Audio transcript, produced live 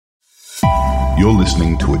You're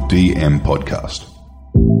listening to a DM podcast.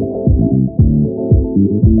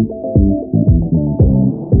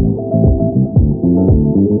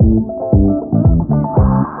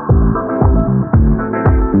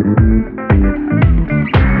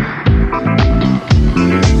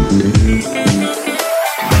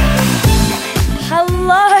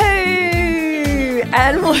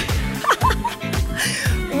 And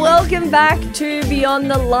welcome back to Beyond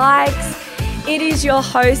the Likes. It is your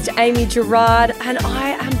host, Amy Gerard, and I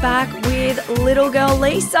am back with little girl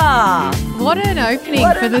Lisa. What an opening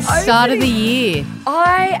for the start of the year.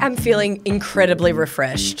 I am feeling incredibly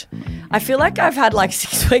refreshed. I feel like I've had like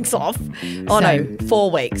 6 weeks off. Oh Same. no,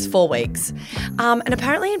 4 weeks. And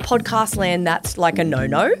apparently in podcast land, that's like a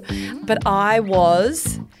no-no. But I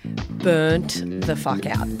was burnt the fuck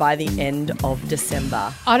out by the end of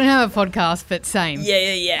December. I don't have a podcast, but same.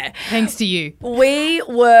 Yeah. Thanks to you. We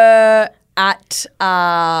were at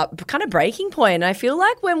kind of breaking point. And I feel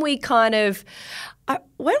like when we kind of when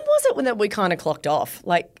was it when we kind of clocked off?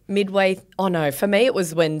 Like midway? Oh no, for me it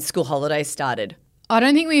was when school holidays started. I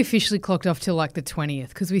don't think we officially clocked off till like the 20th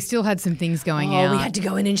because we still had some things going out. Oh, we had to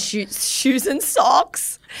go in and shoot shoes and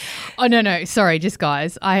socks. Oh, no. Sorry, just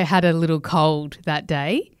guys. I had a little cold that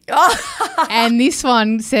day. And this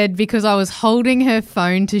one said because I was holding her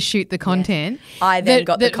phone to shoot the content. Yeah. I then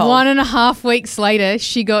got the cold. 1.5 weeks later,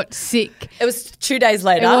 she got sick. It was 2 days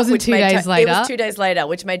later. It wasn't 2 days later. It was 2 days later,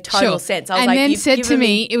 which made total sense. I was and like, then said to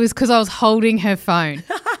me it was because I was holding her phone.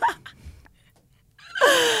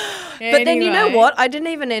 But then you know what? I didn't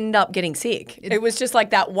even end up getting sick. It was just like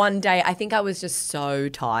that one day. I think I was just so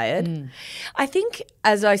tired. I think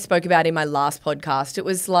as I spoke about in my last podcast, it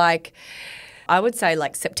was like I would say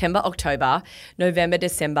like September, October, November,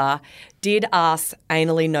 December, did us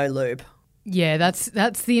anally no lube. Yeah, that's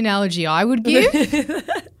the analogy I would give.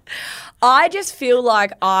 I just feel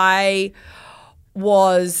like I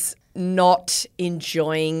was not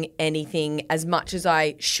enjoying anything as much as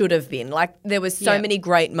I should have been. Like there was so many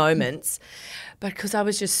great moments, but because I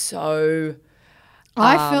was just so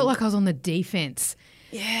I felt like I was on the defense.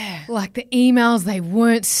 Yeah. Like the emails, they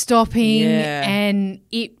weren't stopping Yeah. and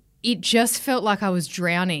it just felt like I was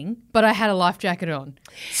drowning, but I had a life jacket on.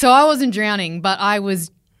 So I wasn't drowning, but I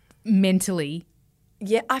was mentally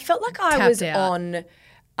I felt like I was out. on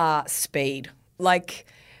speed. Like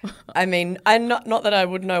I mean, not that I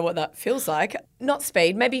would know what that feels like. Not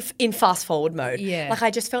speed, maybe in fast forward mode. Yeah. Like I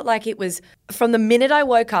just felt like it was from the minute I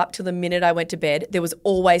woke up till the minute I went to bed, there was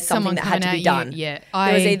always something that had to be done. Yeah.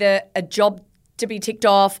 There was either a job to be ticked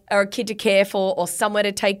off or a kid to care for or somewhere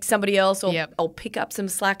to take somebody else or pick up some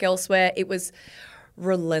slack elsewhere. It was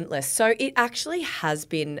relentless. So it actually has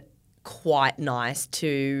been quite nice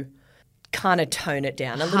to kind of tone it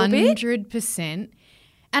down a little bit. 100%.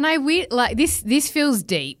 And like this feels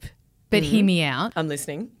deep, but hear me out. I'm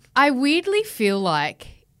listening. I weirdly feel like,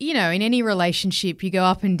 you know, in any relationship you go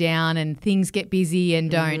up and down and things get busy and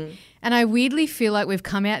don't. And I weirdly feel like we've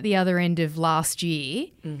come out the other end of last year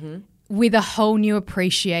with a whole new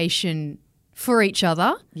appreciation for each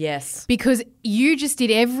other. Yes. Because you just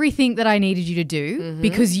did everything that I needed you to do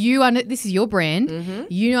because this is your brand.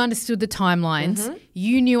 You understood the timelines.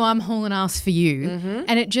 You knew I'm hauling ass for you.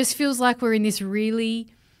 And it just feels like we're in this really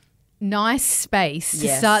nice space to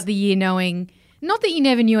start the year knowing, not that you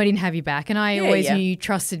never knew I didn't have you back and I always knew you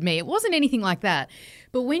trusted me. It wasn't anything like that.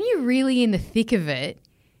 But when you're really in the thick of it,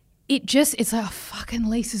 it's like, oh, fucking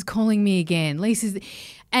Lisa's calling me again.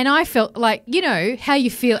 And I felt like, you know, how you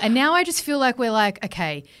feel. And now I just feel like we're like,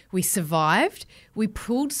 okay, we survived. We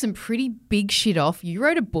pulled some pretty big shit off. You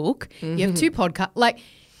wrote a book. You have 2 podcasts. Like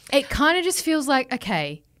it kind of just feels like,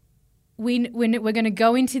 okay, we're going to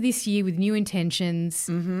go into this year with new intentions.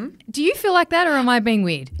 Do you feel like that or am I being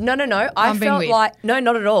weird? No. I felt like, no,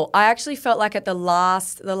 not at all. I actually felt like at the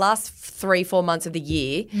last 3-4 months of the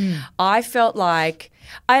year, I felt like,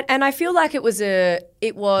 I feel like it was a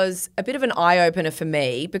bit of an eye-opener for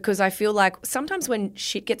me because I feel like sometimes when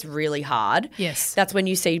shit gets really hard, that's when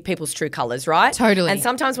you see people's true colours, right? Totally. And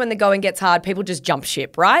sometimes when the going gets hard, people just jump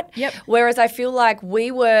ship, right? Yep. Whereas I feel like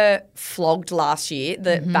we were flogged last year,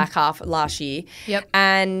 the back half of last year. Yep.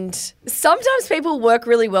 And sometimes people work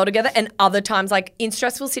really well together and other times, like in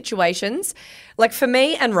stressful situations, like for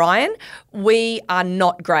me and Ryan, we are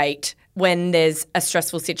not great when there's a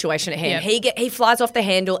stressful situation at hand. Yep. He flies off the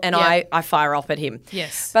handle and I fire off at him.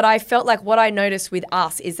 Yes. But I felt like what I noticed with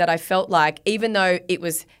us is that I felt like even though it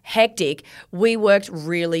was hectic, we worked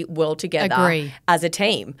really well together as a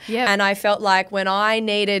team. Yep. And I felt like when I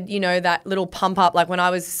needed, you know, that little pump up, like when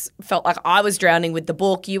felt like I was drowning with the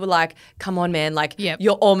book, you were like, come on, man, like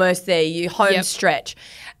you're almost there, you home stretch.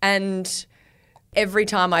 And every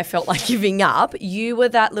time I felt like giving up, you were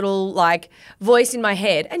that little like voice in my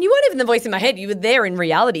head. And you weren't even the voice in my head. You were there in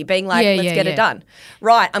reality being like, let's get it done.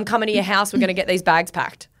 Right, I'm coming to your house. We're going to get these bags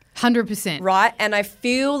packed. 100%. Right? And I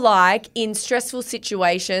feel like in stressful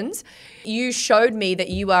situations, you showed me that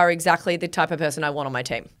you are exactly the type of person I want on my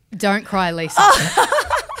team. Don't cry, Lisa.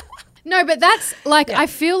 No, but that's like I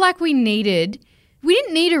feel like we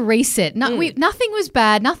didn't need a reset. Nothing was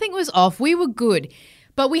bad. Nothing was off. We were good.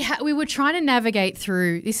 But we were trying to navigate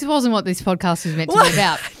through – this wasn't what this podcast was meant to be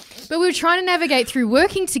about. But we were trying to navigate through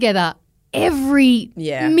working together every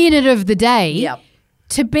minute of the day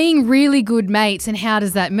to being really good mates, and how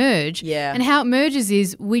does that merge? Yeah. And how it merges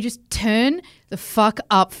is we just turn the fuck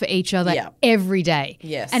up for each other every day.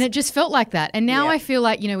 Yes. And it just felt like that. And now I feel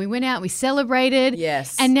like, we went out, we celebrated.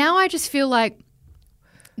 Yes. And now I just feel like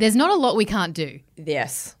there's not a lot we can't do.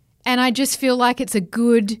 Yes. And I just feel like it's a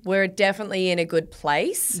good... We're definitely in a good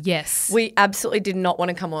place. Yes. We absolutely did not want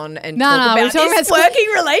to come on and talk about this working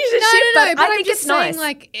relationship. No, but I think it's nice.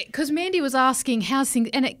 Like, because Mandy was asking how's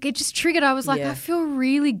things, and it just triggered. I was like, I feel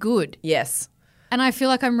really good. Yes. And I feel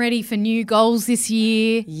like I'm ready for new goals this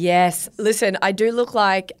year. Yes. Listen, I do look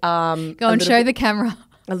like... Go and show the camera.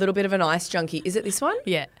 A little bit of an ice junkie. Is it this one?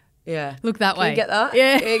 Yeah. Yeah. Look that way. Can you get that?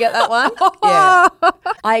 Yeah. Can you get that one? Yeah.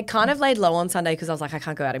 I kind of laid low on Sunday because I was like, I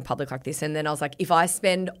can't go out in public like this. And then I was like, if I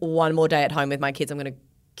spend one more day at home with my kids, I'm going to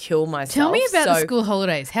kill myself. Tell me about the school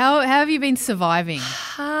holidays. How have you been surviving?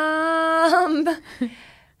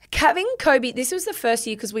 Having Kobe, this was the first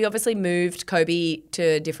year because we obviously moved Kobe to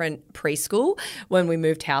a different preschool when we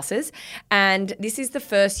moved houses. And this is the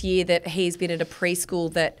first year that he's been at a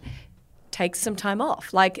preschool that takes some time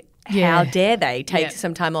off. Like, how dare they take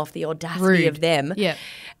some time off? The audacity of them. Yeah.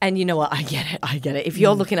 And you know what? I get it. If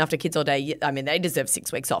you're looking after kids all day, I mean, they deserve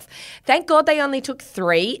 6 weeks off. Thank God they only took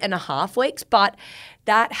 3.5 weeks, but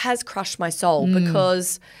that has crushed my soul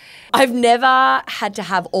because I've never had to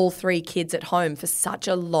have all 3 kids at home for such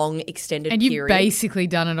a long, extended period. And you've basically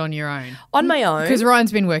done it on your own. On my own. Because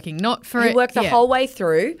Ryan's been working, not for it. He worked the whole way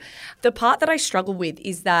through. The part that I struggle with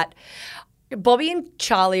is that Bobby and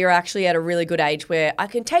Charlie are actually at a really good age where I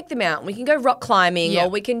can take them out and we can go rock climbing or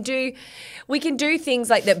we can do things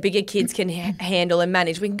like that bigger kids can handle and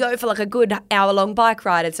manage. We can go for like a good hour-long bike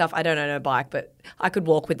ride and stuff. I don't own a bike, but I could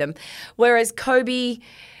walk with them. Whereas Kobe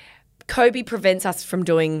prevents us from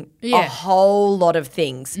doing a whole lot of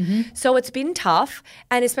things. Mm-hmm. So it's been tough,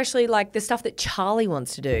 and especially like the stuff that Charlie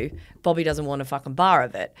wants to do, Bobby doesn't want a fucking bar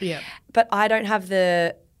of it. Yeah. But I don't have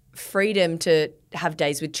the freedom to have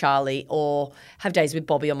days with Charlie or have days with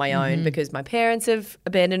Bobby on my own because my parents have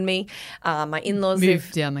abandoned me. My in-laws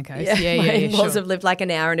moved down the coast. My in-laws have lived like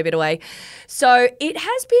an hour and a bit away. So it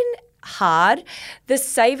has been hard. The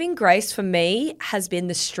saving grace for me has been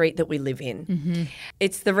the street that we live in. Mm-hmm.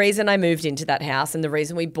 It's the reason I moved into that house and the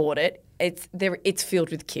reason we bought it. It's filled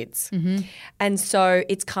with kids. Mm-hmm. And so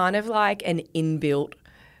it's kind of like an inbuilt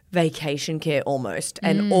vacation care almost,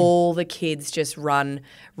 and all the kids just run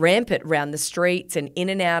rampant around the streets and in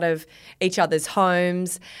and out of each other's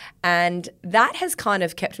homes, and that has kind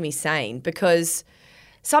of kept me sane because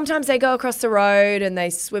sometimes they go across the road and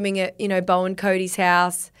they're swimming at, Bo and Cody's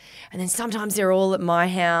house, and then sometimes they're all at my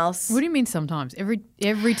house. What do you mean sometimes?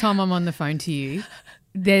 Every time I'm on the phone to you,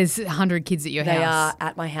 there's 100 kids at your house. They are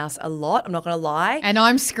at my house a lot, I'm not going to lie. And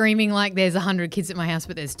I'm screaming like there's 100 kids at my house,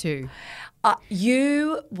 but there's 2.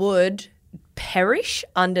 You would perish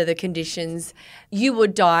under the conditions. You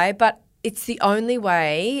would die, but it's the only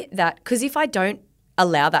way that – because if I don't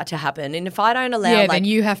allow that to happen and if I don't allow – yeah, then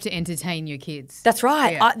you have to entertain your kids. That's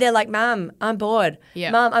right. Yeah. They're like, Mum, I'm bored. Yeah.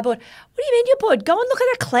 Mum, I'm bored. What do you mean you're bored? Go and look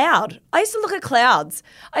at a cloud. I used to look at clouds.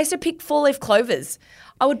 I used to pick 4-leaf clovers.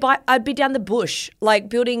 I'd be down the bush like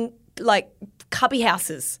building like cubby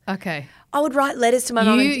houses. Okay. I would write letters to my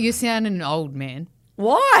mum. You sound an old man.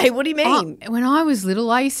 Why? What do you mean? When I was little,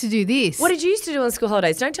 I used to do this. What did you used to do on school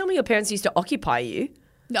holidays? Don't tell me your parents used to occupy you.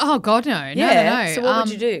 Oh, God, no. Yeah. No. So what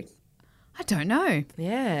would you do? I don't know.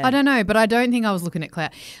 Yeah. I don't know, but I don't think I was looking at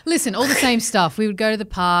cloud. Listen, all the same stuff. We would go to the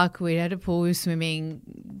park, we'd had a pool, swimming,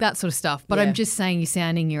 that sort of stuff. But I'm just saying you're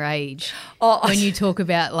sounding your age when you talk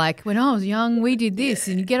about like when I was young, we did this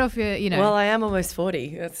and you get off your, Well, I am almost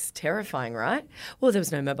 40. That's terrifying, right? Well, there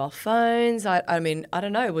was no mobile phones. I mean, I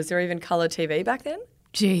don't know. Was there even colour TV back then?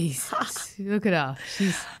 Jesus, look at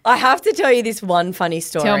her. I have to tell you this one funny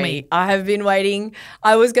story. Tell me. I have been waiting.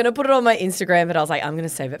 I was going to put it on my Instagram, but I was like, I'm going to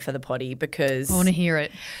save it for the potty because I want to hear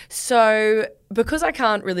it. So because I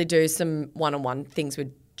can't really do some one-on-one things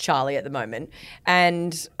with Charlie at the moment,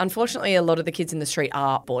 and unfortunately a lot of the kids in the street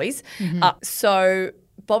are boys. Mm-hmm. So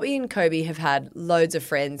Bobby and Kobe have had loads of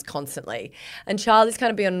friends constantly, and Charlie's kind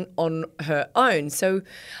of been on her own. So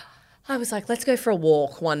I was like, let's go for a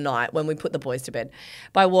walk one night when we put the boys to bed.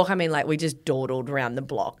 By walk, I mean like we just dawdled around the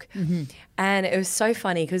block. Mm-hmm. And it was so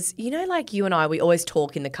funny because, you know, like you and I, we always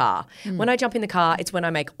talk in the car. When I jump in the car, it's when I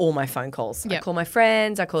make all my phone calls. Yep. I call my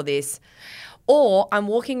friends, I call this. Or I'm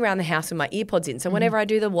walking around the house with my earpods in. So whenever I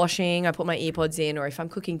do the washing, I put my earpods in, or if I'm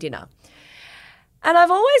cooking dinner. And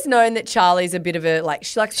I've always known that Charlie's a bit of a, like,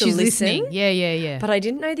 she likes to listen. Listening. Yeah. But I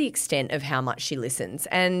didn't know the extent of how much she listens.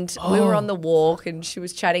 And we were on the walk and she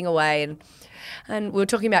was chatting away and we were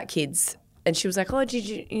talking about kids. And she was like, oh, did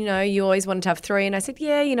you, you know, you always wanted to have 3? And I said,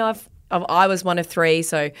 yeah, you know, I was one of 3.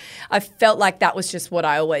 So I felt like that was just what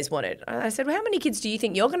I always wanted. And I said, well, how many kids do you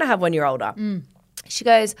think you're going to have when you're older? She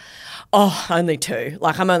goes, oh, only 2.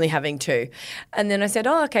 Like, I'm only having 2. And then I said,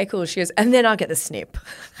 oh, okay, cool. She goes, and then I'll get the snip.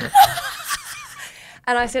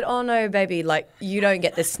 And I said, oh, no, baby, like, you don't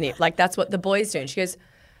get the snip. Like, that's what the boys do. And she goes,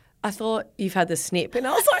 I thought you've had the snip. And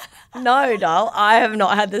I was like, no, doll, I have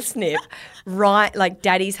not had the snip. Right, like,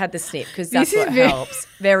 daddy's had the snip because that's what helps.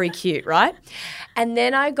 Very cute, right? And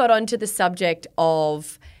then I got onto the subject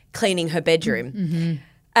of cleaning her bedroom. Mm-hmm.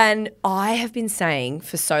 And I have been saying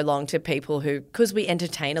for so long to people who, because we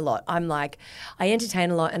entertain a lot, I'm like, I entertain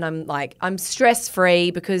a lot and I'm like, I'm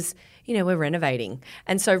stress-free because, you know, we're renovating.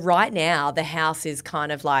 And so right now the house is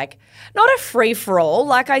kind of like not a free-for-all.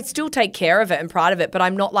 Like I still take care of it and pride of it, but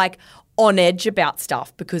I'm not like on edge about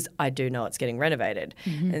stuff because I do know it's getting renovated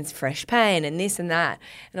and it's fresh paint and this and that.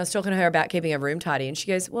 And I was talking to her about keeping her room tidy and she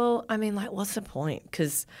goes, well, I mean, like, what's the point?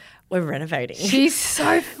 Because we're renovating. She's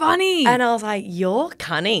so funny. And I was like, you're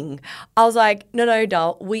cunning. I was like, no,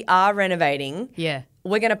 doll, we are renovating. Yeah.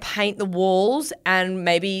 We're going to paint the walls and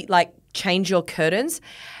maybe like change your curtains.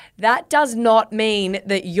 That does not mean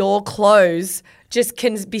that your clothes just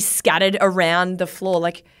can be scattered around the floor.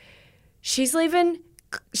 Like she's leaving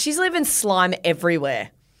slime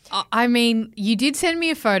everywhere. I mean, you did send me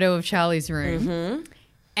a photo of Charlie's room.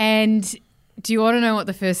 And do you want to know what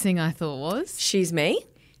the first thing I thought was? She's me?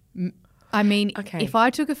 I mean, if I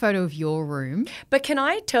took a photo of your room. But can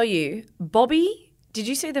I tell you, Bobby, did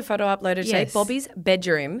you see the photo uploaded today? Yes. Bobby's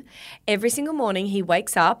bedroom, every single morning he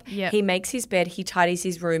wakes up, he makes his bed, he tidies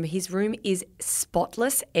his room. His room is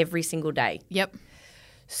spotless every single day. Yep.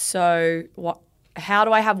 So how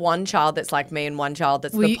do I have one child that's like me and one child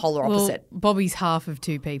that's the polar opposite? Bobby's half of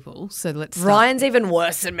 2 people, so let's start. Ryan's even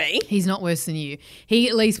worse than me. He's not worse than you. He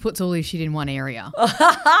at least puts all his shit in one area,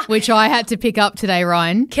 which I had to pick up today,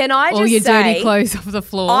 Ryan. Can I just all your say, dirty clothes off the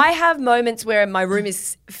floor. I have moments where my room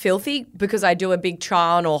is filthy because I do a big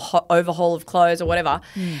try-on or overhaul of clothes or whatever,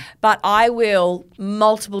 but I will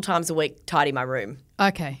multiple times a week tidy my room.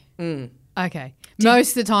 Okay. Okay. Most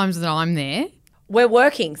of the times that I'm there. We're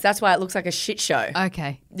working, so that's why it looks like a shit show.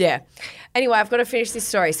 Okay. Yeah. Anyway, I've got to finish this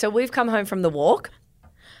story. So we've come home from the walk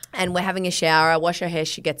and we're having a shower. I wash her hair.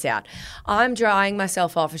 She gets out. I'm drying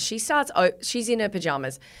myself off. And she's in her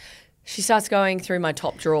pajamas. She starts going through my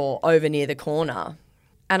top drawer over near the corner.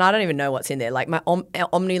 And I don't even know what's in there, like my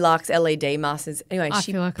Omnilux LED masters. Anyway, I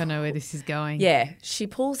feel like I know where this is going. Yeah. She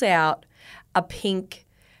pulls out a pink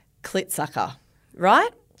clit sucker,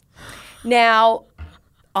 right? Now,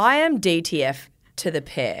 I am DTF to the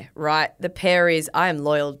pair, right? The pair is I am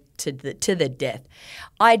loyal to the death.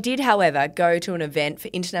 I did, however, go to an event for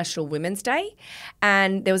International Women's Day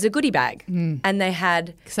and there was a goodie bag and they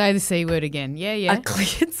had... Say the C word again. Yeah. A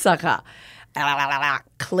clit sucker.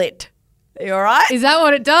 Clit. You all right? Is that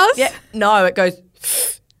what it does? Yeah. No, it goes...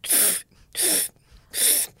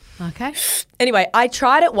 Okay. Anyway, I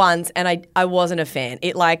tried it once and I wasn't a fan.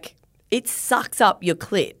 It sucks up your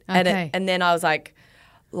clit. Okay. And then I was like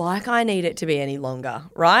I need it to be any longer,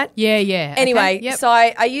 right? Yeah. Anyway, okay, yep. So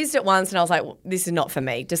I used it once and I was like, well, this is not for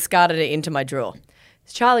me. Discarded it into my drawer.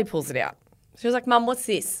 So Charlie pulls it out. She was like, Mum, what's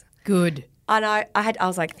this? Good. And I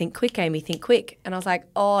was like, think quick, Amy, think quick. And I was like,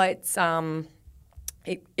 oh, it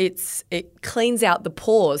cleans out the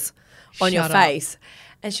pores on your face.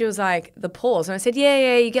 And she was like, the pores. And I said,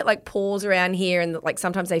 yeah, you get like pores around here and like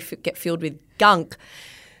sometimes they get filled with gunk.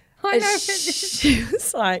 I know. She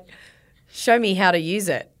was like, show me how to use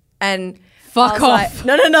it. And fuck off.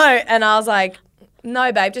 Like, no. And I was like,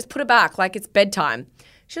 no, babe, just put it back. Like it's bedtime.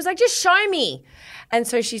 She was like, just show me. And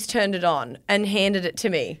so she's turned it on and handed it to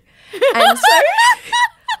me. And so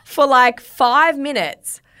for like 5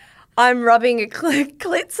 minutes, I'm rubbing a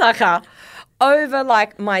clit sucker over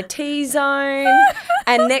like my T-zone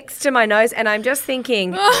and next to my nose. And I'm just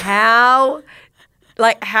thinking, how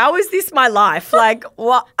is this my life? Like,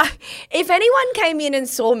 what? If anyone came in and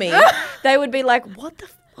saw me, they would be like, what the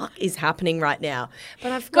fuck is happening right now?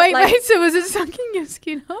 But I've got Wait, so was it sucking your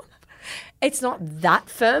skin up? It's not that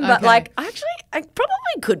firm, but Okay. I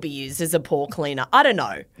probably could be used as a pore cleaner. I don't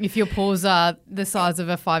know. If your pores are the size of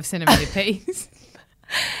a 5 centimetre piece.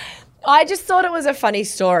 I just thought it was a funny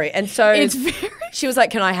story. And so It's very- she was like,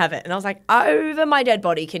 can I have it? And I was like, over my dead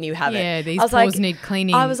body, can you have it? Yeah, these I was pores need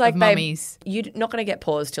cleaning I was like, of babe, mummies. you're not going to get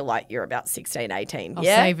pores till like you're about 16, 18. I'll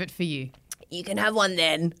yeah? save it for you. You can have one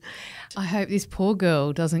then. I hope this poor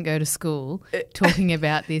girl doesn't go to school talking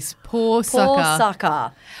about this poor Poor sucker.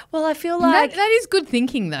 sucker. Well, I feel like That is good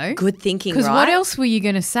thinking, though. good thinking, Because right? what else were you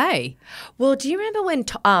going to say? Well, do you remember when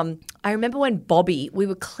I remember when Bobby, we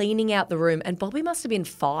were cleaning out the room, and Bobby must have been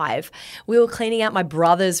 5. We were cleaning out my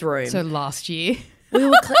brother's room. So last year. We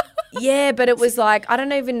were yeah, but it was like, I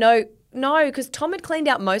don't even know. No, because Tom had cleaned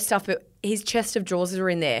out most stuff, but his chest of drawers were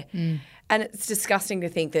in there. And it's disgusting to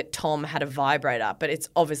think that Tom had a vibrator, but it's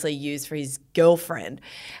obviously used for his girlfriend.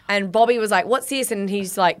 And Bobby was like, what's this? And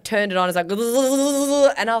he's like, turned it on. It's like,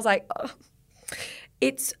 and I was like, oh.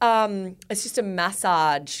 It's just a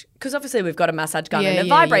massage, because obviously we've got a massage gun and it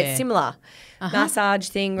vibrates similar. Massage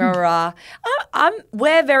thing, rah.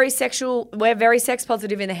 We're very sexual, we're very sex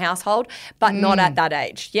positive in the household, but not at that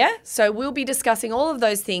age, yeah? So we'll be discussing all of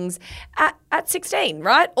those things at 16,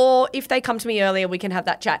 right? Or if they come to me earlier, we can have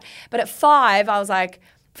that chat. But at 5, I was like...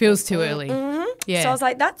 Feels too early. Yeah. So I was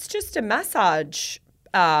like, that's just a massage.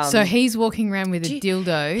 So he's walking around with a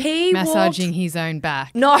dildo, massaging his own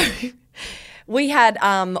back. No. We had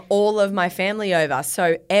all of my family over,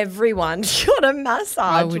 so everyone got a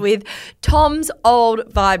massage with Tom's old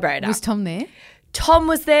vibrator. Was Tom there? Tom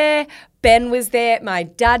was there. Ben was there. My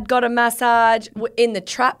dad got a massage in the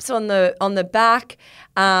traps on the back.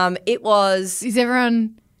 It was Is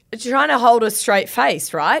everyone... trying to hold a straight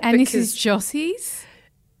face, right? And this is Jossie's?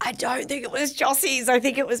 I don't think it was Jossie's. I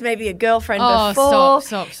think it was maybe a girlfriend Oh, before.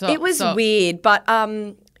 stop. It was weird, but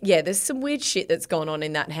yeah, there's some weird shit that's gone on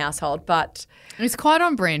in that household, but... It's quite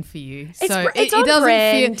on brand for you. It's so on it doesn't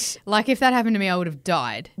brand. feel like if that happened to me, I would have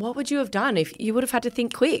died. What would you have done if you would have had to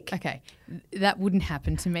think quick? Okay, that wouldn't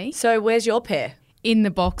happen to me. So where's your pair? In the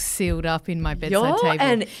box, sealed up in my bedside Your table.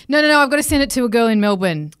 and- No, I've got to send it to a girl in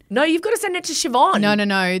Melbourne. No, you've got to send it to Siobhan.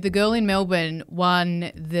 No. The girl in Melbourne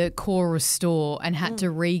won the Core Restore and had to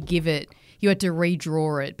re-give it. You had to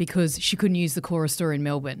redraw it because she couldn't use the Core Restore in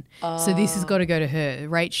Melbourne. So this has got to go to her.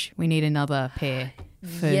 Rach, we need another pair.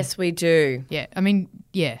 Yes, we do. Yeah, I mean,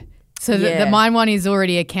 yeah. So the mine one is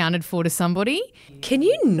already accounted for to somebody. Can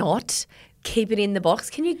you not keep it in the box?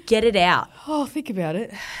 Can you get it out? Oh, think about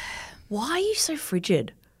it. Why are you so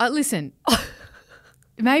frigid? Listen,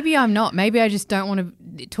 maybe I'm not. Maybe I just don't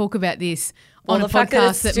want to talk about this on a the fact that podcast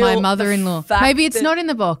it's that my still mother-in-law. the fact Maybe it's that not in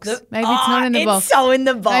the box. Maybe it's not in the box. It's so in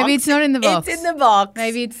the box. Maybe it's not in the box. It's in the box.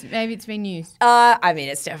 Maybe it's been used. I mean,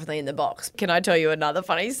 it's definitely in the box. Can I tell you another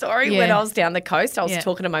funny story? Yeah. When I was down the coast, I was Yeah.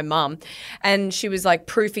 talking to my mum and she was like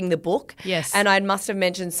proofing the book. Yes. And I must have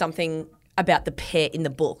mentioned something about the pear in the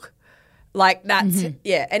book. Like that's,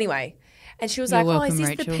 yeah, anyway. And she was You're like, welcome, is this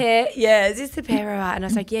Rachel. the pear? Yeah, is this the pear? And I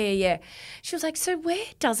was like, yeah. She was like, so where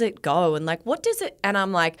does it go? And like, what does it? And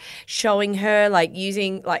I'm like showing her,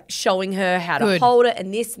 showing her how to hold it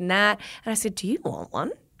and this and that. And I said, do you want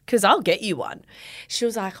one? Because I'll get you one. She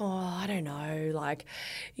was like, oh, I don't know. Like,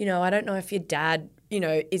 I don't know if your dad,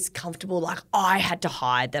 is comfortable. Like I had to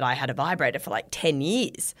hide that I had a vibrator for like 10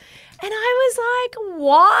 years. And I was like,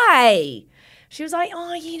 why? She was like,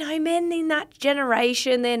 oh, men in that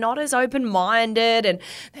generation, they're not as open-minded and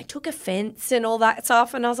they took offence and all that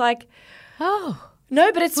stuff. And I was like, Oh,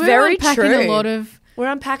 no, but it's we're very unpacking true. a lot of We're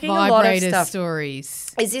unpacking a lot of vibrator stuff.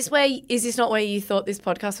 stories. Is this not where you thought this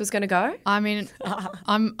podcast was going to go? I mean,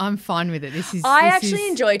 I'm fine with it. I actually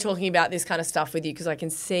enjoy talking about this kind of stuff with you because I can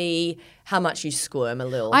see how much you squirm a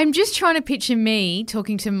little. I'm just trying to picture me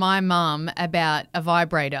talking to my mum about a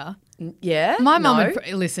vibrator. Yeah? My mum No?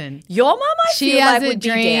 would listen. Your mum, I She feel has like a would be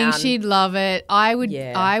dream. down. She'd love it. I would.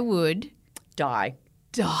 Yeah. I would die.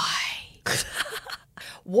 die.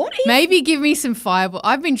 What is... Maybe give me some fireball.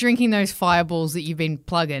 I've been drinking those fireballs that you've been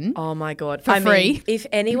plugging. Oh, my God. For free. Mean, if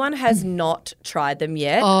anyone has not tried them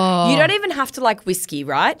yet, Oh. you don't even have to like whiskey,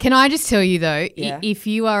 right? Can I just tell you though, Yeah. if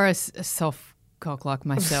you are a soft cock like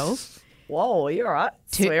myself, Whoa, you're all right.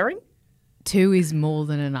 Swearing? 2 is more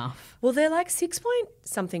than enough. Well, they're like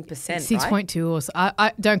 6-point-something%, 6.2 or so.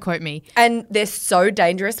 I don't quote me. And they're so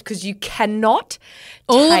dangerous because you cannot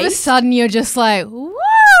All of a taste- sudden you're just like,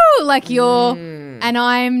 whoa, like you're, and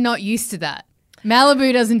I'm not used to that.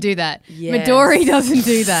 Malibu doesn't do that. Yes. Midori doesn't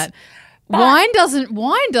do that. Wine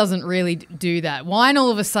doesn't really do that. Wine, all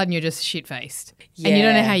of a sudden you're just shit-faced and you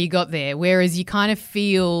don't know Yeah. how you got there. Whereas you kind of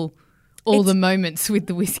feel all the moments with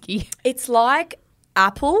the whiskey. It's like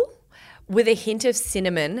apple with a hint of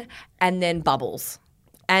cinnamon and then bubbles.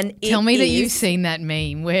 And Tell me that you've seen that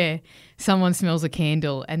meme where someone smells a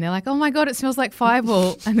candle and they're like, oh, my God, it smells like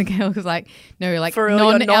Fireball. And the girl was like, no, like for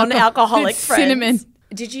all your non-alcoholic friends. Cinnamon.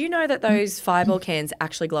 Did you know that those Fireball cans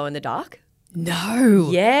actually glow in the dark? No.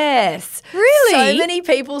 Yes. Really? So many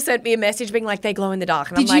people sent me a message being like, they glow in the dark.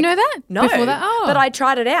 And Did I'm you like, know that? No. Before that? Oh. But I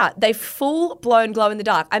tried it out. They full-blown glow in the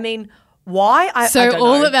dark. I mean, why? I So don't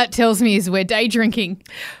all know. that tells me is we're day drinking,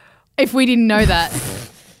 if we didn't know that.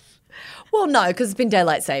 Well, no, because it's been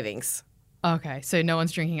daylight savings. Okay, so no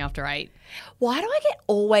one's drinking after 8. Why do I get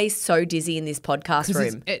always so dizzy in this podcast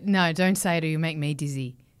room? No, don't say it or you make me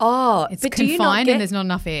dizzy. Oh, It's but do you not confined get... and there's not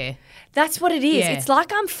enough air. That's what it is. Yeah. It's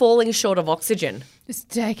like I'm falling short of oxygen. Just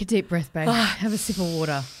take a deep breath, babe. Have a sip of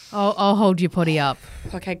water. I'll hold your potty up.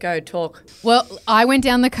 Okay, go, talk. Well, I went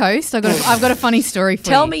down the coast. I've got a funny story for you.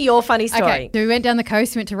 Tell me your funny story. Okay, so we went down the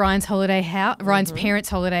coast. We went to Ryan's Ryan's parents'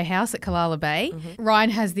 holiday house at Kalala Bay. Ryan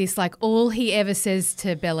has this, like, all he ever says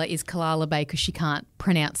to Bella is Kalala Bay because she can't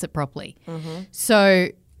pronounce it properly. So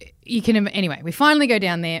you can, anyway, we finally go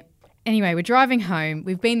down there. Anyway, we're driving home.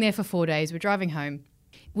 We've been there for 4 days. We're driving home.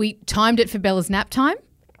 We timed it for Bella's nap time.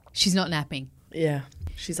 She's not napping. Yeah.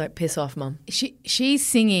 She's like, piss off, Mum. She's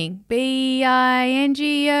singing Bingo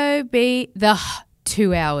the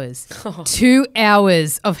 2 hours. 2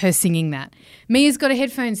 hours of her singing that. Mia's got her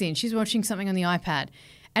headphones in. She's watching something on the iPad.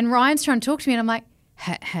 And Ryan's trying to talk to me and I'm like,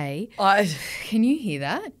 hey, can you hear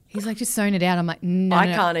that? He's like, just zone it out. I'm like, no, I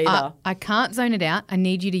can't either. I can't zone it out. I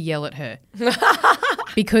need you to yell at her.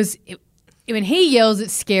 Because when he yells,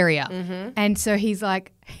 it's scarier. And so he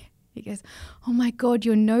goes, oh my God,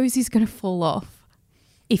 your nose is going to fall off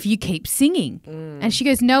if you keep singing. And she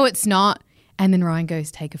goes, no, it's not. And then Ryan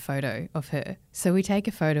goes, take a photo of her. So we take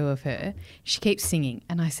a photo of her. She keeps singing.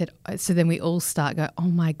 And I said, so then we all start go, oh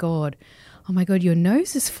my God, your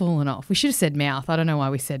nose has fallen off. We should have said mouth. I don't know why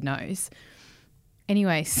we said nose.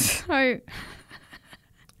 Anyway, so.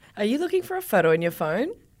 Are you looking for a photo in your phone?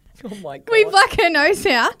 Oh my God. We black her nose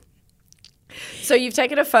out. So you've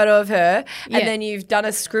taken a photo of her and then you've done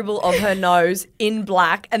a scribble of her nose in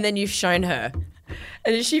black and then you've shown her.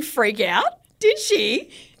 And did she freak out? Did she?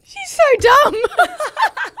 She's so dumb.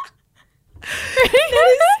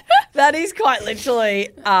 That is quite literally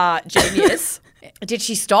genius. Did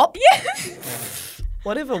she stop? Yes.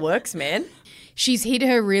 Whatever works, man. She's hit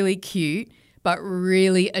her really cute but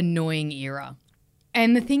really annoying era.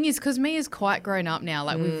 And the thing is, because Mia's quite grown up now,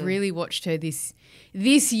 like we've really watched her this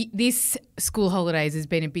school holidays has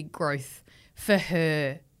been a big growth for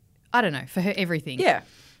her, I don't know, for her everything. Yeah.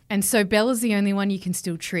 And so Bella's the only one you can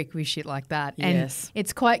still trick with shit like that. Yes. And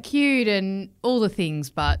it's quite cute and all the things,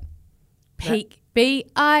 but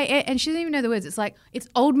B-I-N, and she doesn't even know the words. It's like, it's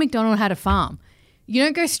old MacDonald had a farm. You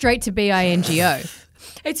don't go straight to B-I-N-G-O.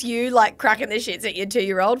 It's you like cracking the shits at your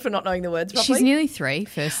 2-year-old for not knowing the words properly. She's nearly 3,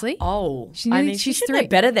 firstly. Oh. She's she should 3. know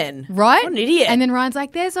better then. Right? What an idiot. And then Ryan's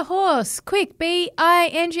like, there's a horse. Quick,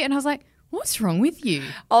 B-I-N-G. And I was like, what's wrong with you?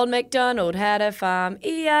 Old MacDonald had a farm,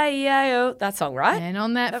 E-I-E-I-O. That song, right? And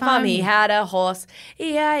on that farm he had a horse,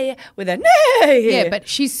 E-I-E, with a neigh. Yeah, but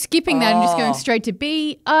she's skipping that and just going straight to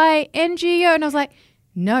B-I-N-G-O. And I was like,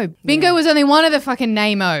 no, bingo was only one of the fucking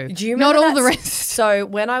name-o. Do you remember not all that? the rest. So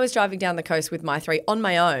when I was driving down the coast with my 3 on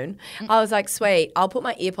my own, I was like, sweet, I'll put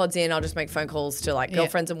my earpods in. I'll just make phone calls to like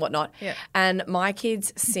girlfriends and whatnot. Yeah. And my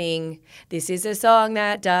kids sing, this is a song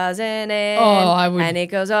that doesn't end. Oh, I would. And it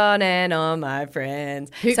goes on and on, my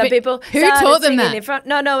friends. Who Some people taught them singing that? in front,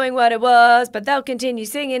 not knowing what it was, but they'll continue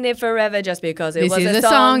singing it forever just because it This was is a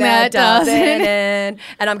song that doesn't end. end.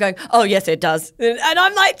 And I'm going, oh, yes, it does. And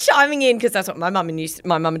I'm like chiming in because that's what my mum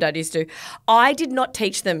and dad used to. I did not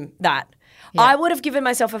teach them that. Yeah. I would have given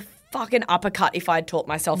myself a fucking uppercut if I'd taught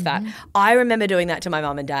myself that. I remember doing that to my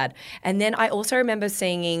mum and dad. And then I also remember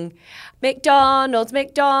singing McDonald's,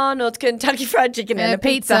 Kentucky Fried Chicken and a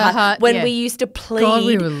Pizza Hut when we used to plead. God,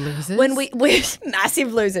 we were losers. We're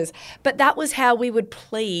massive losers. But that was how we would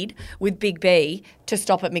plead with Big B to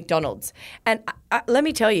stop at McDonald's. And let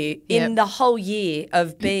me tell you, in the whole year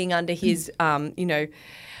of being under his,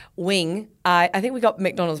 wing, I think we got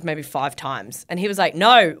McDonald's maybe 5 times. And he was like,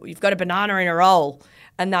 no, you've got a banana in a roll.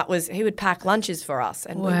 And that was, he would pack lunches for us.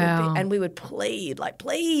 And, we would plead, like,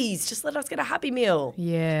 please, just let us get a Happy Meal.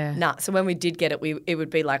 Yeah. Nah, so when we did get it, it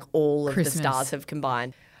would be like all of Christmas. the stars have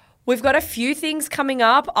combined. We've got a few things coming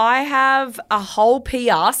up. I have a whole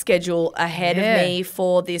PR schedule ahead of me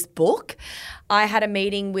for this book. I had a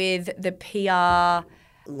meeting with the PR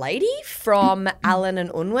lady from Allen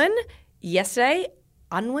 & Unwin yesterday.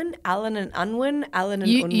 Unwin? Alan and Unwin? Alan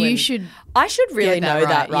and Unwin. You should. I should really get that know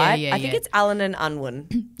that, right. right? Yeah, I think it's Alan and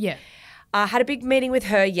Unwin. Yeah. I had a big meeting with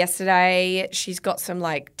her yesterday. She's got some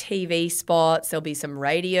like TV spots. There'll be some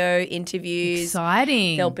radio interviews.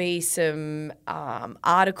 Exciting. There'll be some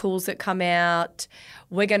articles that come out.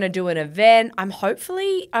 We're going to do an event. I'm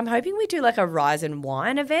hoping we do like a Rise and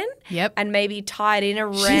Wine event. Yep. And maybe tie it in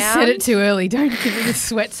around. She said it too early. Don't give me the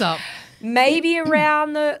sweats up. Maybe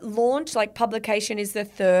around the launch, like publication is the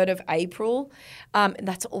 3rd of April. And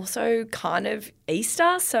that's also kind of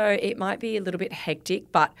Easter, so it might be a little bit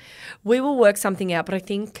hectic, but we will work something out. But I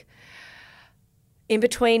think in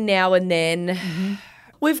between now and then,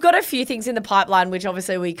 we've got a few things in the pipeline, which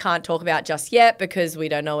obviously we can't talk about just yet because we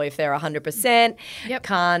don't know if they're 100%. Yep.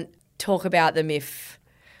 Can't talk about them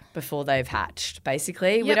before they've hatched,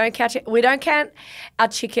 basically. Yep. We don't count our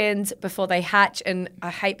chickens before they hatch, and I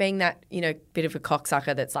hate being that, bit of a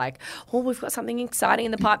cocksucker that's like, oh, we've got something exciting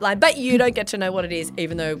in the pipeline, but you don't get to know what it is,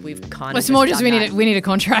 even though we've kind of It's more just we done need a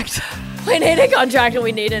contract. We need a contract and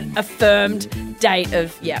we need an affirmed date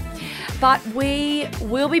of, But we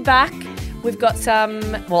will be back. I've got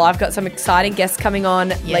some exciting guests coming on.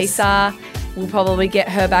 Yes. Lisa, we'll probably get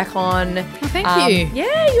her back on. Well, thank you.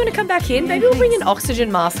 Yeah, you want to come back in? Maybe we'll bring an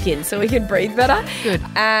oxygen mask in so we can breathe better. Good.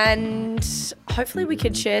 And hopefully we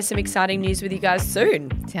can share some exciting news with you guys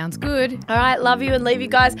soon. Sounds good. All right, love you and leave you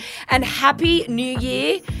guys. And Happy New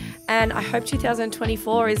Year. And I hope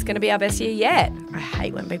 2024 is going to be our best year yet. I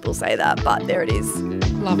hate when people say that, but there it is.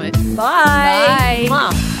 Love it. Bye.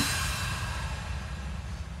 Bye. Mwah.